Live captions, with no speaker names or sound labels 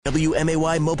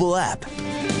WMAY mobile app.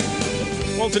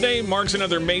 Well, today marks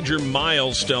another major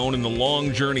milestone in the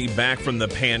long journey back from the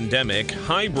pandemic.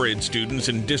 Hybrid students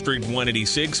in District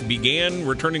 186 began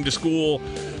returning to school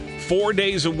 4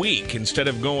 days a week instead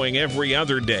of going every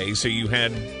other day, so you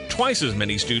had twice as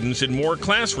many students in more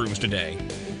classrooms today.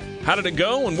 How did it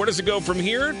go, and where does it go from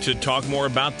here? To talk more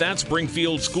about that,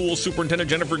 Springfield School Superintendent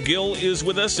Jennifer Gill is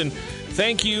with us, and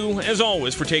thank you, as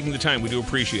always, for taking the time. We do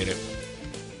appreciate it.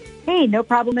 Hey, no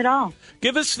problem at all.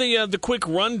 Give us the quick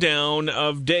rundown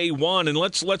of day one, and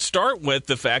let's start with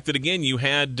the fact that, again, you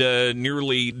had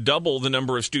nearly double the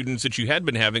number of students that you had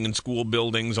been having in school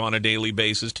buildings on a daily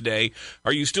basis today.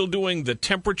 Are you still doing the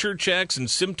temperature checks and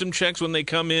symptom checks when they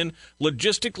come in?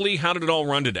 Logistically, how did it all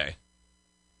run today?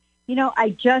 You know, I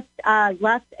just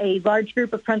left a large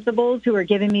group of principals who are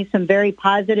giving me some very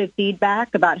positive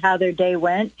feedback about how their day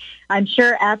went. I'm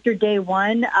sure after day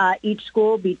one, each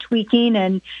school will be tweaking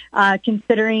and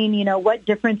considering, what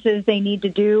differences they need to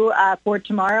do for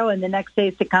tomorrow and the next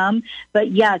days to come.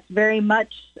 But yes, very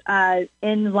much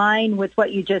in line with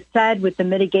what you just said with the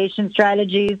mitigation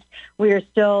strategies. We are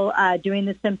still doing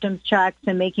the symptoms checks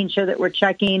and making sure that we're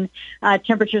checking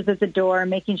temperatures at the door,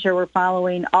 making sure we're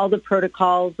following all the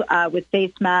protocols with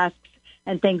face masks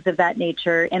and things of that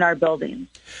nature in our buildings.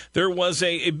 There was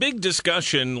a big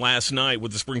discussion last night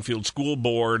with the Springfield School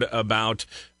Board about,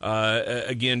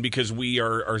 again, because we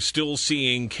are still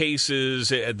seeing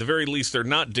cases, at the very least, they're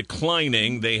not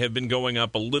declining. They have been going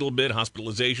up a little bit.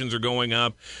 Hospitalizations are going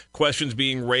up. Questions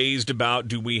being raised about,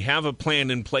 do we have a plan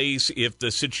in place if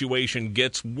the situation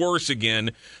gets worse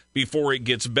again before it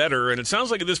gets better? And it sounds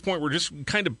like at this point we're just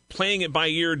kind of playing it by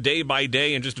ear, day by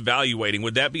day, and just evaluating.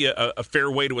 Would that be a fair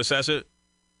way to assess it?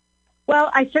 Well,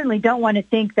 I certainly don't want to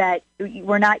think that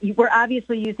we're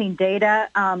obviously using data.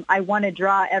 I want to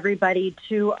draw everybody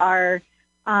to our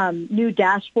new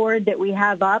dashboard that we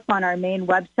have up on our main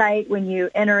website. When you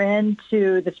enter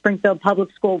into the Springfield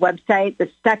Public School website, the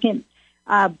second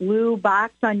blue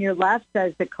box on your left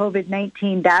says the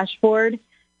COVID-19 dashboard.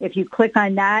 If you click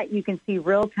on that, you can see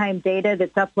real-time data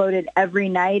that's uploaded every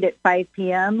night at 5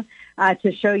 p.m.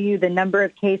 To show you the number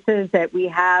of cases that we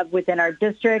have within our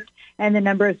district and the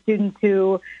number of students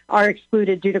who are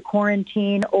excluded due to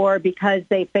quarantine or because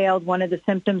they failed one of the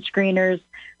symptom screeners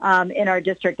in our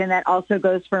district. And that also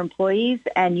goes for employees,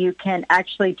 and you can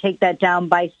actually take that down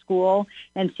by school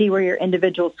and see where your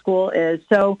individual school is.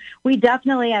 So we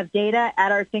definitely have data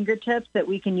at our fingertips that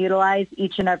we can utilize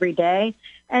each and every day.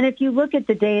 And if you look at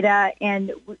the data,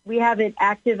 and we have it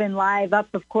active and live up,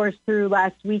 of course, through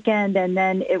last weekend, and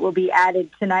then it will be added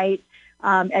tonight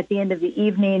at the end of the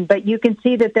evening. But you can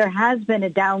see that there has been a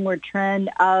downward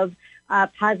trend of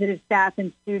positive staff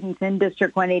and students in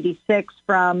District 186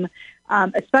 from,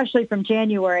 especially from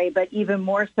January, but even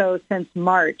more so since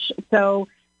March. So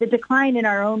the decline in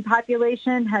our own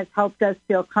population has helped us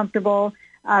feel comfortable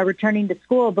returning to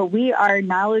school, but we are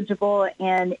knowledgeable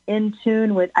and in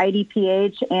tune with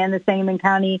IDPH and the Sangamon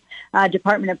County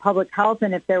Department of Public Health,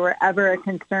 and if there were ever a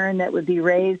concern that would be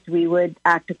raised, we would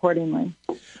act accordingly.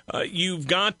 You've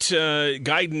got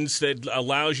guidance that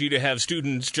allows you to have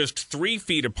students just 3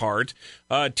 feet apart.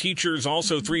 Teachers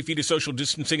also 3 feet of social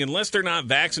distancing. Unless they're not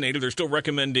vaccinated, they're still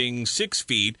recommending 6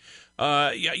 feet.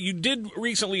 You did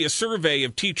recently a survey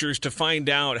of teachers to find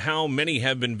out how many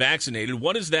have been vaccinated.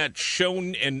 What has that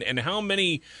shown, and how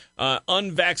many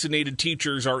unvaccinated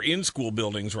teachers are in school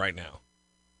buildings right now?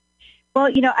 Well,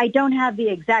 I don't have the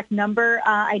exact number.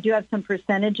 I do have some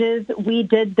percentages. We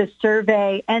did the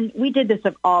survey, and we did this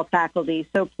of all faculty.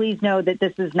 So please know that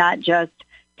this is not just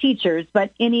teachers,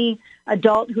 but any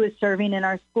adult who is serving in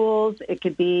our schools. It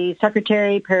could be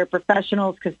secretary,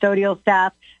 paraprofessionals, custodial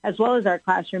staff, as well as our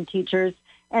classroom teachers.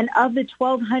 And of the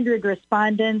 1,200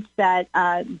 respondents that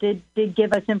did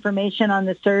give us information on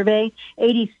the survey,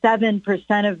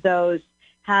 87% of those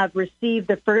have received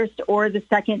the first or the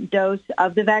second dose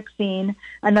of the vaccine.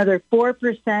 Another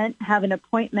 4% have an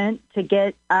appointment to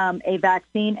get a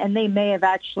vaccine, and they may have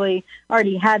actually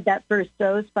already had that first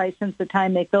dose since the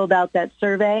time they filled out that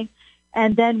survey.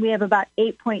 And then we have about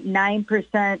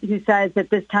 8.9% who says at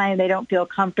this time they don't feel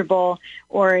comfortable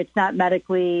or it's not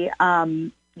medically,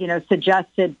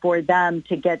 suggested for them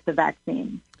to get the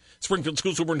vaccine. Springfield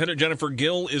School Superintendent Jennifer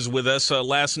Gill is with us.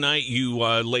 Last night, you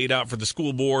laid out for the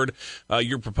school board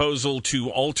your proposal to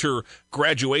alter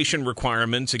graduation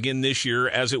requirements again this year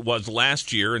as it was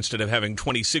last year. Instead of having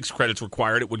 26 credits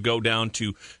required, it would go down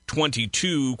to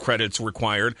 22 credits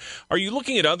required. Are you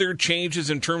looking at other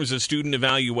changes in terms of student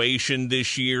evaluation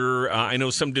this year? I know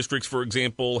some districts, for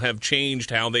example, have changed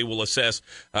how they will assess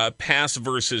pass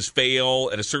versus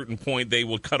fail. At a certain point, they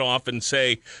will cut off and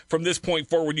say, from this point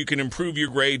forward, you can improve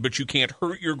your grade, but you can't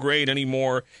hurt your grade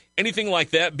anymore. Anything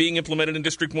like that being implemented in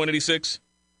District 186?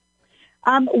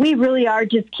 We really are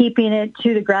just keeping it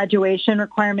to the graduation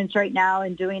requirements right now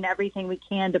and doing everything we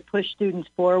can to push students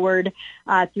forward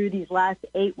through these last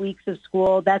 8 weeks of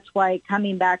school. That's why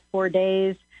coming back 4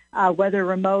 days, whether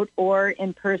remote or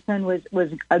in person,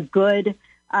 was a good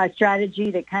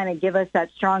strategy to kind of give us that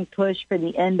strong push for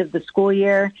the end of the school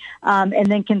year,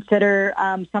 and then consider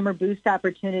summer boost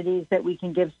opportunities that we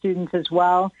can give students as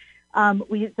well.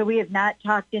 We have not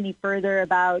talked any further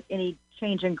about any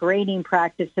change in grading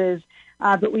practices,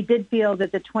 but we did feel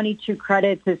that the 22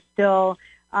 credits is still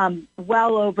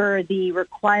well over the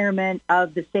requirement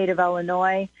of the state of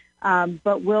Illinois,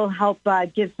 but will help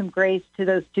give some grace to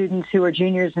those students who are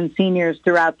juniors and seniors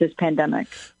throughout this pandemic.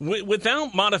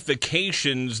 Without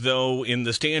modifications, though, in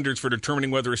the standards for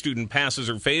determining whether a student passes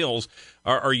or fails,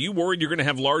 are you worried you're going to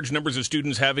have large numbers of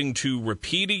students having to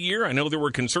repeat a year? I know there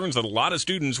were concerns that a lot of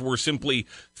students were simply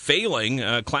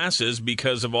failing classes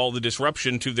because of all the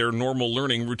disruption to their normal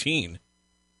learning routine.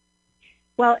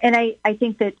 Well, and I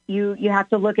think that you have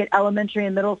to look at elementary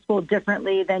and middle school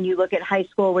differently than you look at high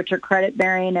school, which are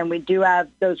credit-bearing, and we do have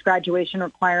those graduation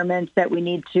requirements that we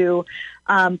need to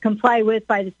comply with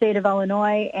by the state of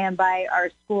Illinois and by our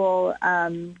school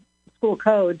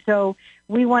code. So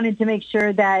we wanted to make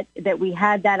sure that we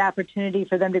had that opportunity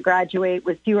for them to graduate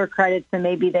with fewer credits than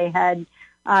maybe they had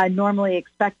normally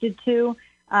expected to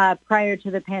prior to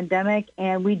the pandemic.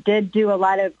 And we did do a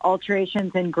lot of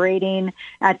alterations in grading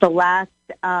at the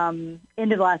end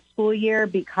of the last school year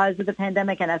because of the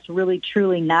pandemic and us really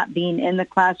truly not being in the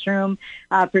classroom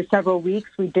for several weeks.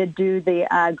 We did do the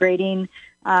grading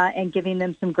and giving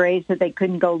them some grades that they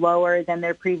couldn't go lower than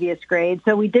their previous grade.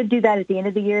 So we did do that at the end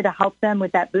of the year to help them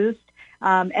with that boost.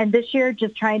 And this year,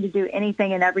 just trying to do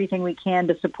anything and everything we can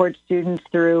to support students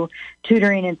through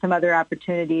tutoring and some other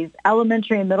opportunities.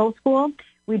 Elementary and middle school,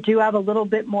 we do have a little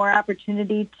bit more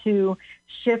opportunity to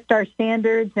shift our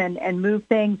standards and move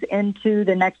things into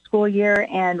the next school year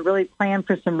and really plan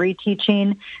for some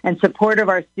reteaching and support of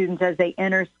our students as they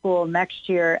enter school next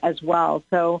year as well.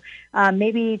 So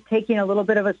maybe taking a little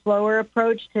bit of a slower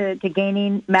approach to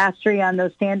gaining mastery on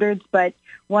those standards, but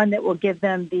one that will give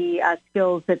them the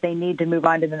skills that they need to move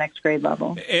on to the next grade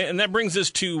level. And that brings us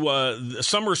to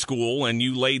summer school, and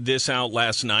you laid this out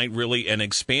last night, really an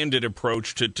expanded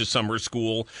approach to summer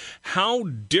school. How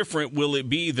different will it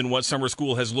be than what summer school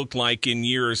has looked like in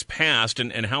years past,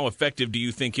 and how effective do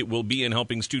you think it will be in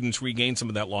helping students regain some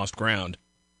of that lost ground?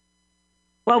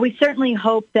 Well, we certainly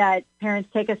hope that parents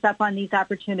take us up on these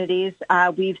opportunities.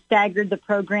 We've staggered the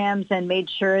programs and made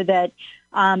sure that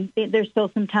there's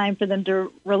still some time for them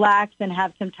to relax and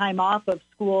have some time off of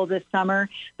school this summer,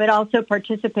 but also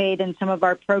participate in some of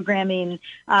our programming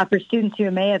for students who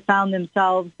may have found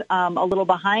themselves a little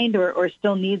behind or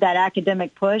still need that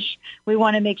academic push. We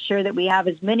want to make sure that we have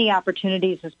as many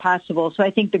opportunities as possible. So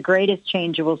I think the greatest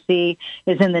change you will see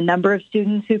is in the number of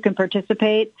students who can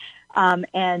participate.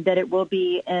 And that it will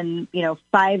be in,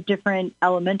 5 different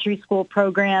elementary school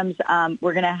programs.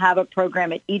 We're going to have a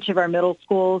program at each of our middle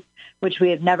schools, which we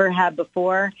have never had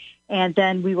before. And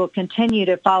then we will continue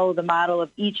to follow the model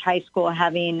of each high school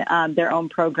having their own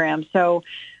program. So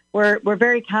we're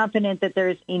very confident that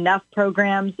there's enough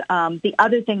programs. The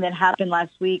other thing that happened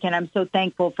last week, and I'm so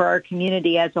thankful for our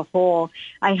community as a whole,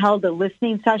 I held a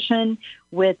listening session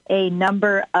with a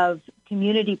number of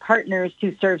community partners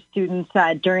who serve students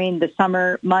during the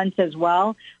summer months as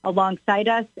well alongside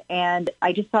us. And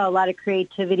I just saw a lot of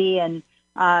creativity and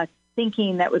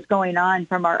thinking that was going on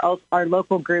from our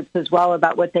local groups as well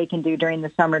about what they can do during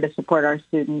the summer to support our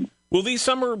students. Will these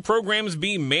summer programs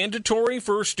be mandatory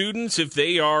for students if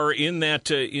they are in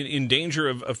that in danger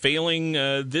of failing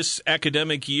this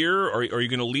academic year? Or are you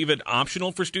going to leave it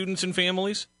optional for students and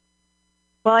families?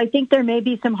 Well, I think there may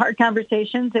be some hard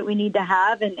conversations that we need to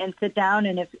have and sit down.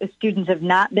 And if students have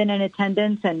not been in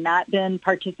attendance and not been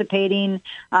participating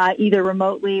either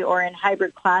remotely or in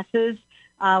hybrid classes,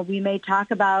 we may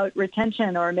talk about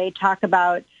retention or may talk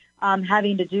about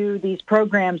having to do these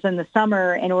programs in the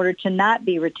summer in order to not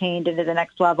be retained into the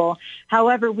next level.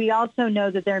 However, we also know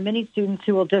that there are many students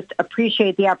who will just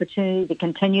appreciate the opportunity to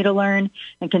continue to learn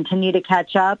and continue to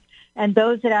catch up. And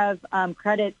those that have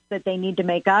credits that they need to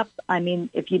make up, I mean,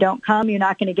 if you don't come, you're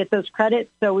not going to get those credits.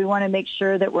 So we want to make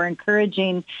sure that we're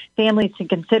encouraging families to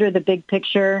consider the big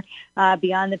picture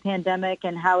beyond the pandemic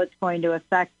and how it's going to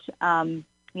affect,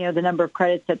 the number of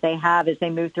credits that they have as they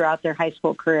move throughout their high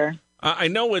school career. I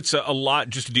know it's a lot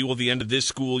just to deal with the end of this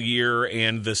school year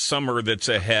and the summer that's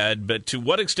ahead, but to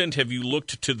what extent have you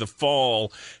looked to the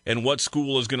fall and what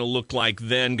school is going to look like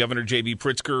then? Governor J.B.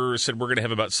 Pritzker said we're going to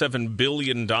have about $7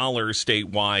 billion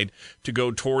statewide to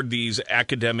go toward these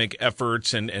academic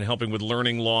efforts and helping with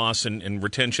learning loss and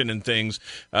retention and things.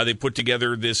 They put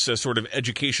together this sort of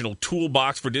educational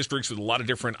toolbox for districts with a lot of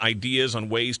different ideas on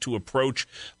ways to approach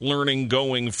learning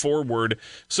going forward.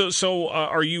 So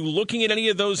are you looking at any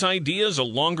of those ideas? A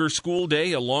longer school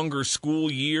day, a longer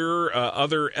school year,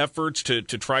 other efforts to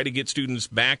try to get students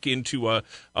back into a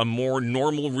more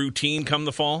normal routine come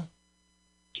the fall?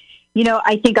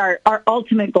 I think our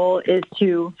ultimate goal is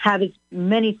to have as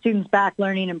many students back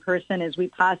learning in person as we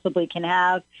possibly can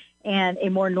have and a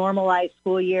more normalized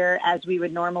school year as we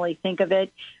would normally think of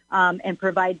it, and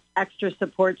provide extra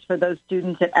supports for those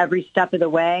students at every step of the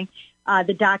way.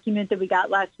 The document that we got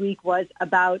last week was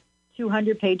about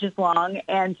 200 pages long,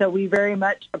 and so we very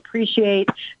much appreciate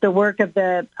the work of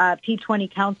the P20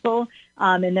 Council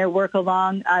and their work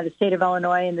along the state of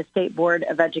Illinois and the State Board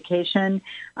of Education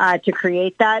to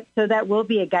create that. So that will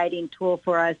be a guiding tool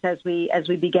for us as we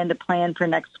begin to plan for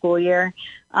next school year.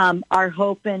 Our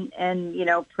hope and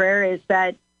prayer is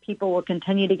that people will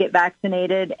continue to get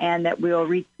vaccinated and that we will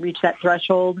reach that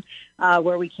threshold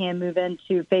where we can move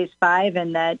into phase 5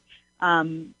 and that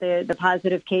the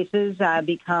positive cases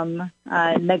become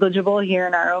negligible here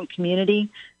in our own community,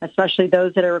 especially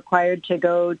those that are required to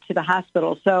go to the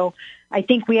hospital. So I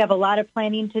think we have a lot of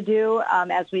planning to do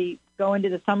as we go into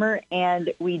the summer,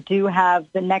 and we do have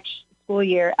the next school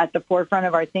year at the forefront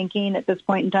of our thinking at this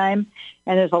point in time,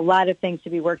 and there's a lot of things to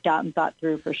be worked out and thought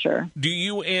through for sure. Do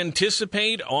you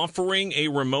anticipate offering a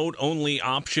remote-only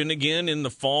option again in the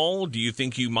fall? Do you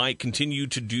think you might continue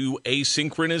to do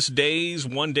asynchronous days,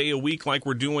 one day a week like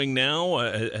we're doing now?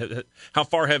 How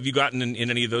far have you gotten in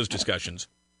any of those discussions?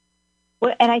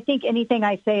 Well, and I think anything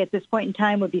I say at this point in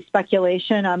time would be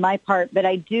speculation on my part, but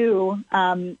I do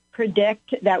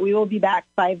predict that we will be back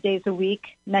 5 days a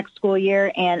week next school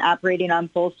year and operating on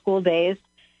full school days.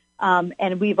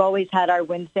 And we've always had our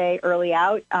Wednesday early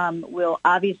out. We'll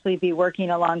obviously be working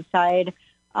alongside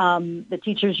the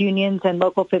teachers' unions and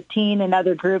Local 15 and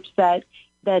other groups that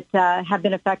have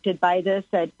been affected by this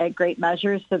at great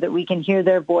measures so that we can hear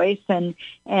their voice and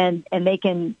they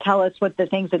can tell us what the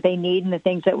things that they need and the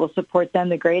things that will support them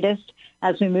the greatest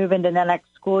as we move into the next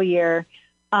school year.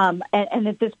 And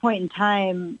at this point in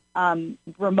time,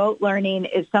 remote learning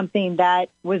is something that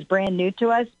was brand new to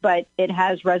us, but it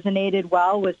has resonated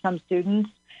well with some students.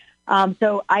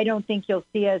 So I don't think you'll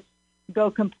see us go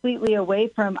completely away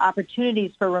from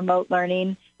opportunities for remote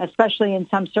learning, especially in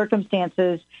some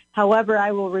circumstances. However,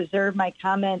 I will reserve my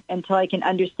comment until I can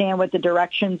understand what the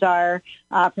directions are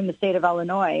from the state of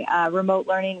Illinois. Remote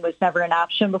learning was never an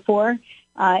option before,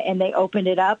 and they opened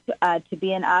it up to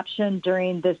be an option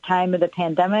during this time of the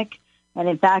pandemic. And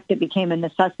in fact, it became a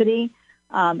necessity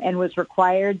and was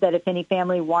required that if any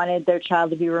family wanted their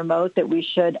child to be remote, that we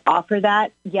should offer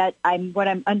that. Yet what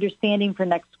I'm understanding for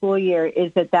next school year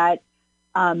is that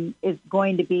is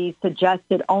going to be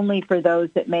suggested only for those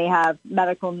that may have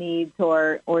medical needs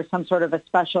or some sort of a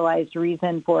specialized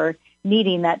reason for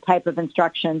needing that type of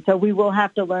instruction. So we will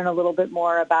have to learn a little bit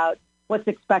more about what's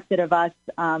expected of us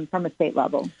from a state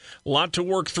level. A lot to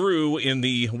work through in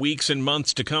the weeks and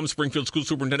months to come. Springfield School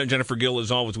Superintendent Jennifer Gill,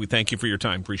 as always, we thank you for your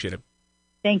time. Appreciate it.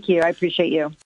 Thank you. I appreciate you.